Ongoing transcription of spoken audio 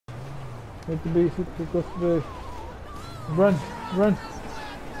Need to be super close to the... Run, run.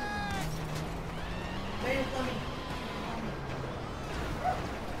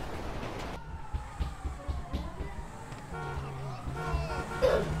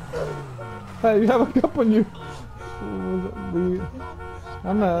 Hey, you have a cup on you.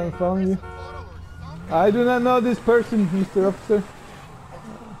 I'm not following you. I do not know this person, Mr. Officer.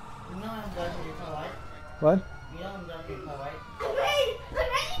 You know I'm done with your car, right? What? You know I'm done with your car, right? I'm ready! I'm ready!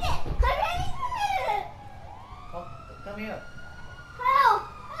 Oh, come here. Help!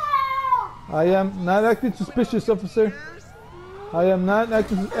 Help! I am not acting suspicious, officer. I am not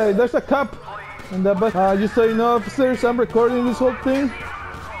acting. Hey, there's a cop in that bus. Just so you know, officers, I'm recording this whole thing.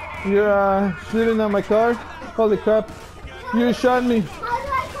 You're shooting at my car. Holy crap! You shot me.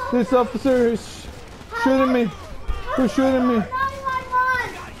 This officer is shooting me. Who's shooting me?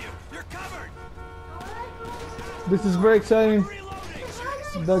 911! This is very exciting.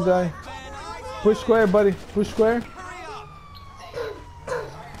 That guy. Push square, buddy. Push square.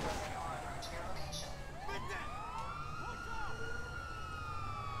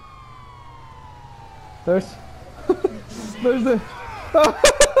 There's the...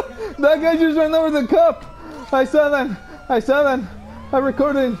 That guy just ran over the cop. I saw that. I saw that. I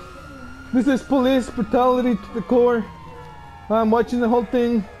recorded. This is police brutality to the core. I'm watching the whole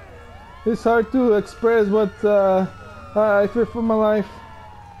thing. It's hard to express what I fear for my life.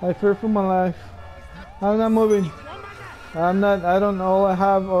 I fear for my life. I'm not moving. I'm not. I don't know all I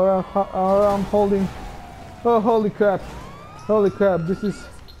have or I'm holding. Oh, holy crap! Holy crap! This is.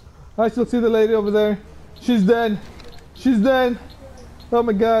 I still see the lady over there. She's dead. She's dead. Oh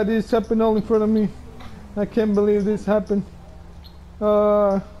my God! This happened all in front of me. I can't believe this happened.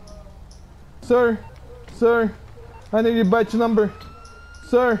 Sir, I need your badge number.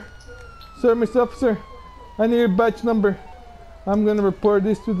 Sir, Mr. Officer, I need your badge number. I'm gonna report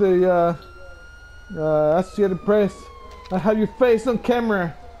this to the Associated Press. I have your face on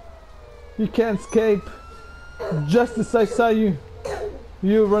camera. You can't escape. Justice, I saw you.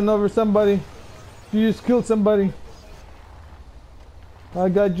 You run over somebody. You just killed somebody. I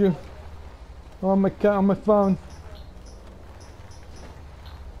got you on my phone.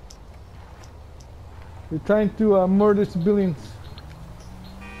 You're trying to murder civilians.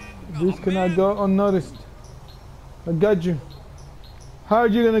 This cannot go unnoticed. I got you. How are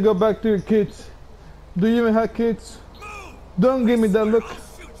you gonna go back to your kids? Do you even have kids? Don't give me that look.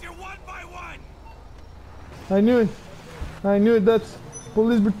 I knew it. I knew it. That's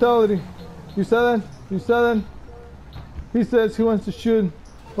police brutality. You saw that? You saw that? He says he wants to shoot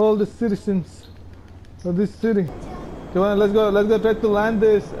all the citizens of this city. Come on, let's go. Let's go try to land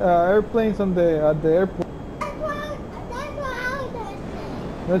these airplanes at the airport.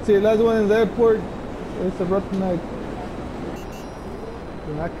 Let's see. Last one in the airport. It's a rough night.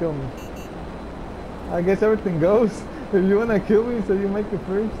 Do not kill me. I guess everything goes. If you wanna kill me, so you make it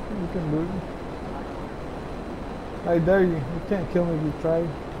first, you can do it. I dare you. You can't kill me if you try.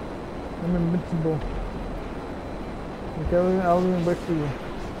 I'm invincible. Okay, I'll even wait for you.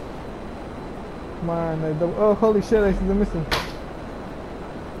 Come on, oh holy shit, I see the missile.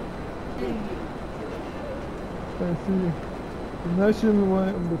 I see you. Do not shoot me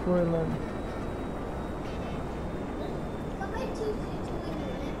one before I land.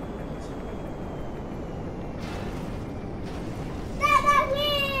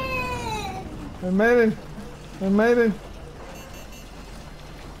 I made it. I made it.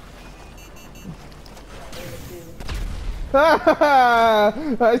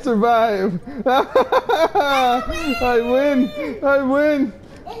 I survived. I win. I win.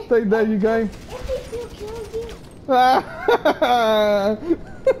 Take that, you guys.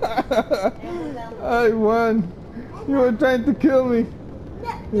 I won. You were trying to kill me.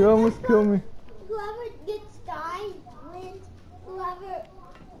 You almost killed me.